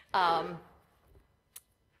 Thank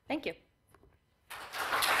you.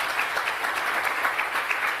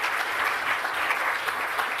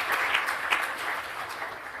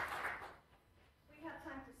 We have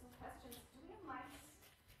time for some questions. Do we have mics?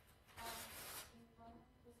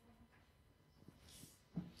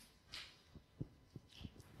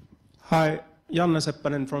 Hi, Janne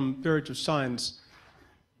Seppänen from GigaScience.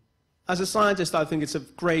 As a scientist, I think it's a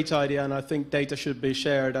great idea, and I think data should be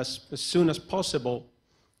shared as soon as possible.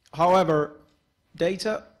 However,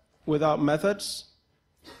 data without methods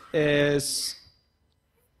is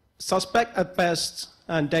suspect at best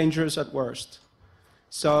and dangerous at worst.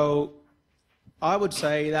 So I would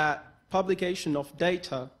say that publication of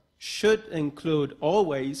data should include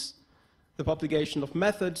always the publication of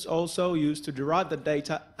methods also used to derive the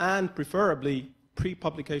data, and preferably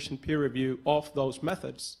pre-publication peer review of those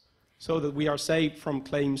methods, so that we are safe from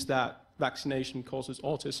claims that vaccination causes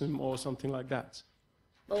autism or something like that.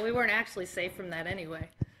 Well, we weren't actually safe from that anyway.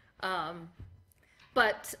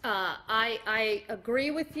 But I agree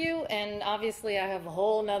with you, and obviously I have a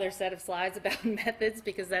whole nother set of slides about methods,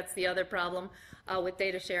 because that's the other problem with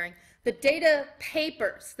data sharing. The data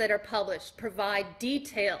papers that are published provide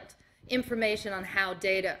detailed information on how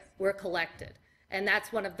data were collected, and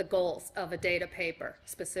that's one of the goals of a data paper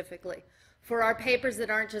specifically. For our papers that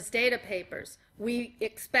aren't just data papers, we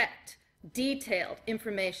expect detailed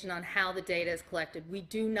information on how the data is collected. We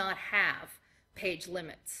do not have page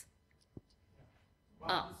limits.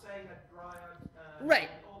 Well, to say that right.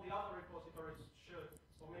 And all the other repositories should,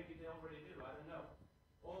 or maybe they already do, I don't know,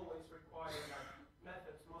 always require that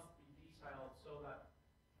methods must be detailed so that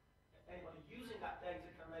anybody using that data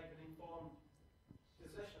can make an informed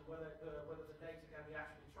decision whether the data can be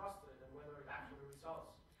actually trusted and whether it actually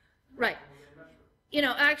results. Right. You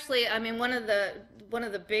know, actually, I mean, one of the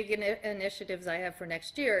big initiatives I have for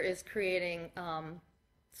next year is creating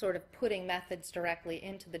sort of putting methods directly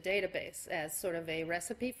into the database as sort of a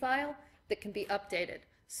recipe file that can be updated.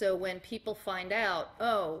 So when people find out,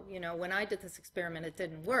 oh, you know, when I did this experiment, it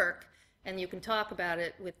didn't work, and you can talk about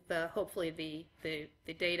it with hopefully the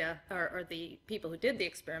data or the people who did the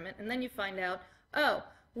experiment, and then you find out, oh,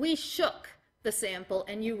 we shook the sample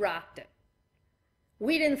and you rocked it.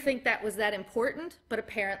 We didn't think that was that important, but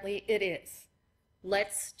apparently it is.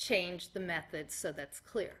 Let's change the methods so that's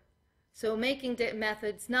clear. So making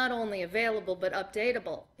methods not only available but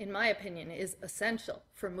updatable, in my opinion, is essential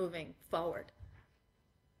for moving forward.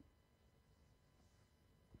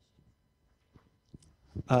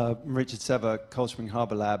 Richard Sever, Cold Spring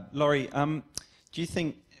Harbor Lab. Laurie, do you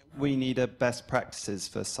think we need a best practices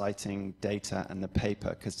for citing data and the paper?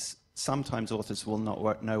 Because sometimes authors will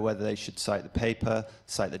not know whether they should cite the paper,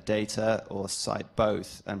 cite the data, or cite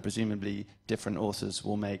both, and presumably different authors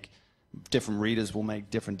will make, different readers will make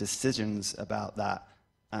different decisions about that,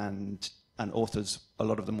 and authors, a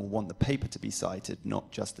lot of them will want the paper to be cited, not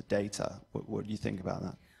just the data. What do you think about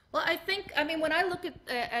that? Well, I mean, when I look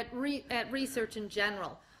at research in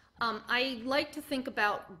general, I like to think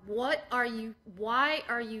about why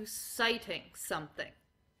are you citing something?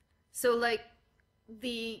 So like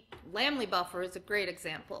the Lamley buffer is a great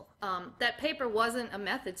example. That paper wasn't a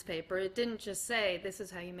methods paper. It didn't just say this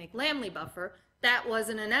is how you make Lamley buffer. That was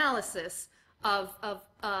an analysis of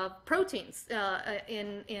proteins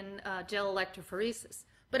in gel electrophoresis.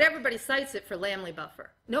 But everybody cites it for Lamley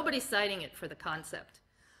buffer. Nobody's citing it for the concept.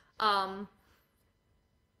 I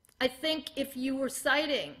think if you were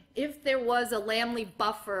citing, if there was a Lamley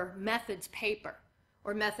buffer methods paper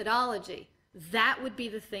or methodology, that would be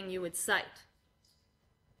the thing you would cite.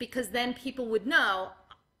 Because then people would know,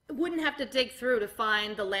 wouldn't have to dig through to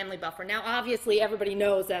find the Lamley buffer. Now, obviously, everybody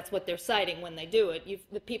knows that's what they're citing when they do it.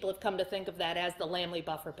 The people have come to think of that as the Lamley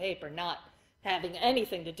buffer paper, not having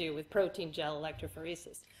anything to do with protein gel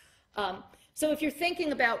electrophoresis. So if you're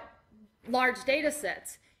thinking about large data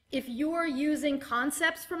sets, if you're using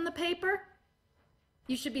concepts from the paper,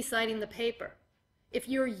 you should be citing the paper. If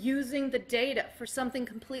you're using the data for something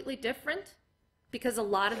completely different, because a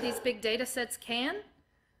lot of these big data sets can,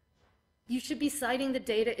 you should be citing the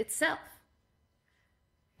data itself.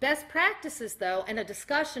 Best practices, though, and a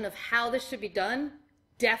discussion of how this should be done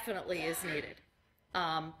definitely is needed,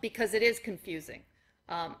 because it is confusing.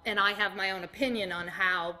 And I have my own opinion on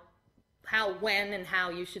how, when, and how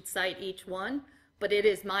you should cite each one, but it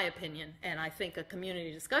is my opinion, and I think a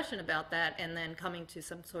community discussion about that and then coming to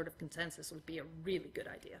some sort of consensus would be a really good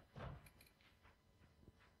idea.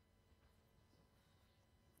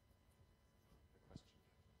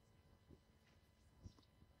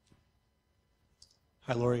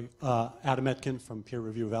 Hi, Laurie. Adam Etkin from Peer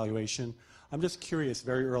Review Evaluation. I'm just curious,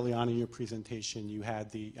 very early on in your presentation, you had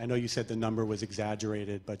I know you said the number was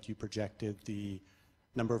exaggerated, but you projected the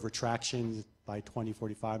number of retractions by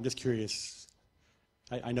 2045. I'm just curious,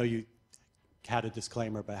 I know you had a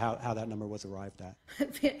disclaimer, but how that number was arrived at.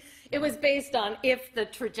 It was based on if the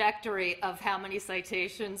trajectory of how many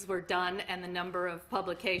citations were done and the number of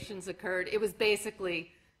publications occurred. It was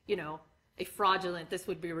basically, you know, a fraudulent, this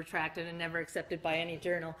would be retracted and never accepted by any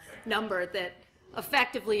journal, number that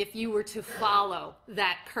effectively, if you were to follow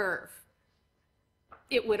that curve,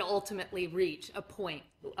 it would ultimately reach a point,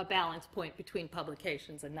 a balance point between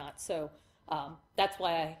publications and not. So that's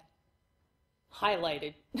why I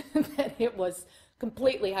highlighted that it was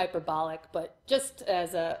completely hyperbolic, but just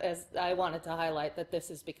as I wanted to highlight that this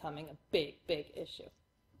is becoming a big, big issue.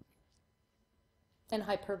 And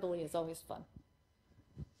hyperbole is always fun.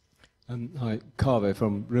 Hi, Kaveh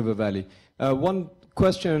from River Valley. One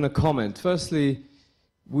question and a comment. Firstly,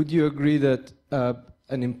 would you agree that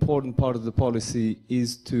an important part of the policy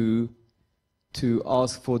is to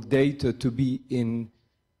ask for data to be in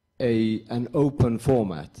an open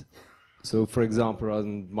format? So, for example,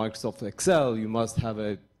 on Microsoft Excel, you must have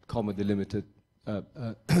a comma delimited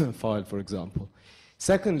file, for example.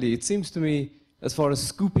 Secondly, it seems to me, as far as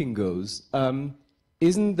scooping goes,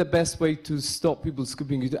 isn't the best way to stop people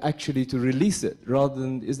scooping you to actually to release it, rather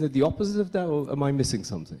than, isn't it the opposite of that, or am I missing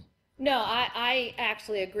something? No, I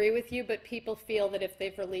actually agree with you, but people feel that if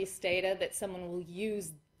they've released data, that someone will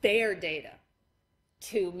use their data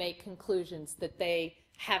to make conclusions that they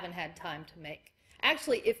haven't had time to make.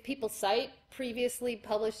 Actually, if people cite previously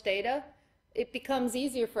published data, it becomes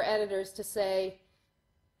easier for editors to say,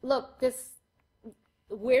 look,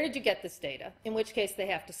 where did you get this data? In which case they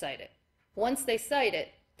have to cite it. Once they cite it,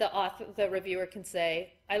 the reviewer can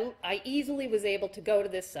say, I easily was able to go to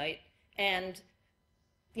this site, and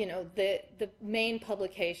you know, the main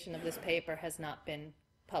publication of this paper has not been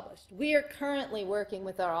published. We are currently working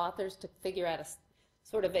with our authors to figure out a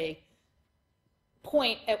sort of a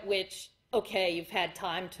point at which, okay, you've had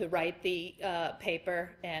time to write the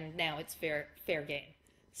paper, and now it's fair game.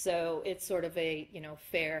 So it's sort of a, you know,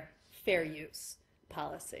 fair use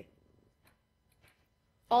policy.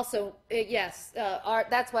 Also, yes,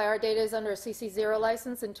 that's why our data is under a CC0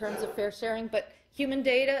 license in terms of fair sharing, but human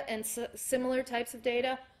data and similar types of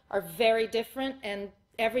data are very different, and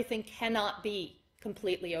everything cannot be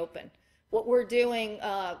completely open. What we're doing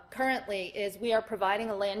currently is we are providing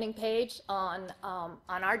a landing page on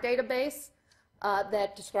our database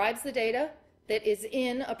that describes the data that is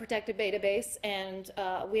in a protected database, and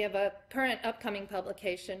we have a current upcoming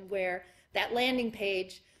publication where that landing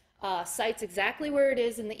page cites exactly where it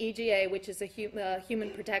is in the EGA, which is a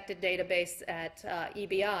human protected database at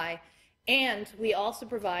EBI, and we also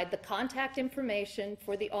provide the contact information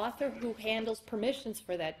for the author who handles permissions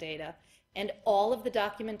for that data and all of the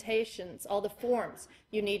documentations, all the forms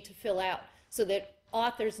you need to fill out, so that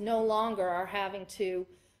authors no longer are having to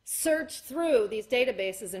search through these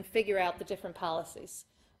databases and figure out the different policies.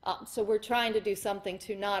 So we're trying to do something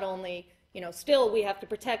to not only, you know, still we have to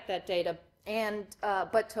protect that data, and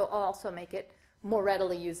but to also make it more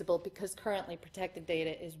readily usable, because currently protected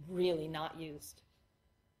data is really not used.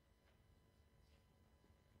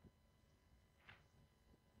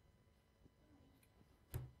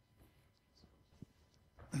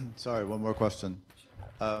 Sorry, one more question.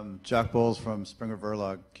 Jack Bowles from Springer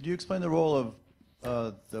Verlag. Could you explain the role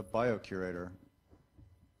of the biocurator?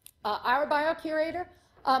 Our biocurator,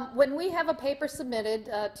 when we have a paper submitted,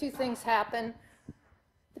 two things happen.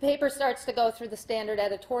 The paper starts to go through the standard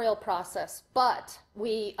editorial process, but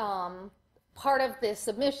we, part of the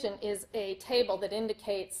submission is a table that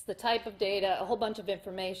indicates the type of data, a whole bunch of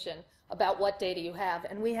information about what data you have,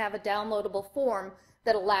 and we have a downloadable form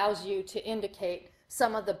that allows you to indicate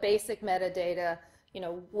some of the basic metadata, you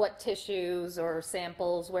know, what tissues or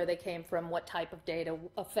samples, where they came from, what type of data,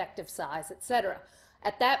 effective size, etc.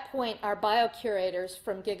 At that point, our biocurators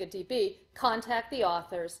from GigaDB contact the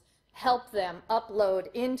authors, help them upload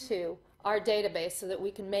into our database so that we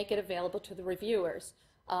can make it available to the reviewers.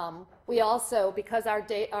 We also, because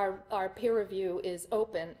our peer review is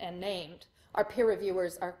open and named, our peer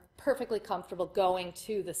reviewers are perfectly comfortable going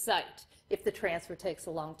to the site if the transfer takes a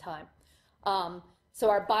long time. So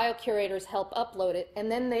our biocurators help upload it, and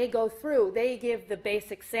then they go through, they give the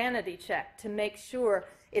basic sanity check to make sure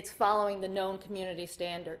it's following the known community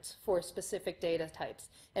standards for specific data types.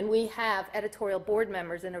 And we have editorial board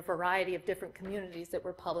members in a variety of different communities that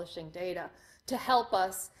we're publishing data to help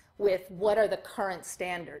us with what are the current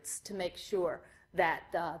standards to make sure that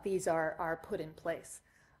these are put in place.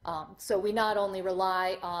 So we not only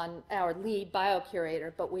rely on our lead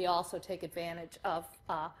biocurator, but we also take advantage of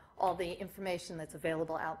all the information that's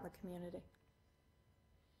available out in the community.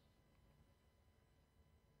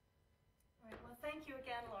 All right, well, thank you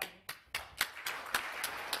again, Laurie.